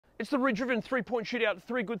It's the ReDriven 3-point shootout.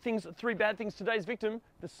 3 good things, 3 bad things. Today's victim,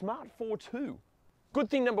 the Smart Fortwo. Good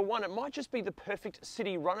thing number 1, it might just be the perfect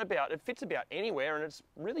city runabout. It fits about anywhere and it's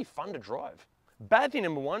really fun to drive. Bad thing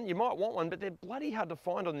number 1, you might want one, but they're bloody hard to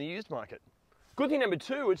find on the used market. Good thing number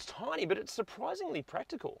 2, it's tiny, but it's surprisingly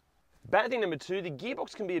practical. Bad thing number 2, the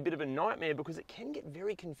gearbox can be a bit of a nightmare because it can get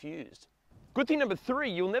very confused. Good thing number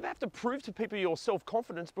 3, you'll never have to prove to people your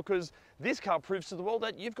self-confidence because this car proves to the world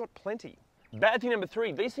that you've got plenty. Bad thing number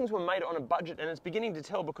 3, these things were made on a budget and it's beginning to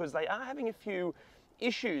tell because they are having a few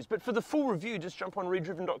issues. But for the full review, just jump on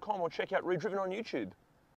ReDriven.com or check out ReDriven on YouTube.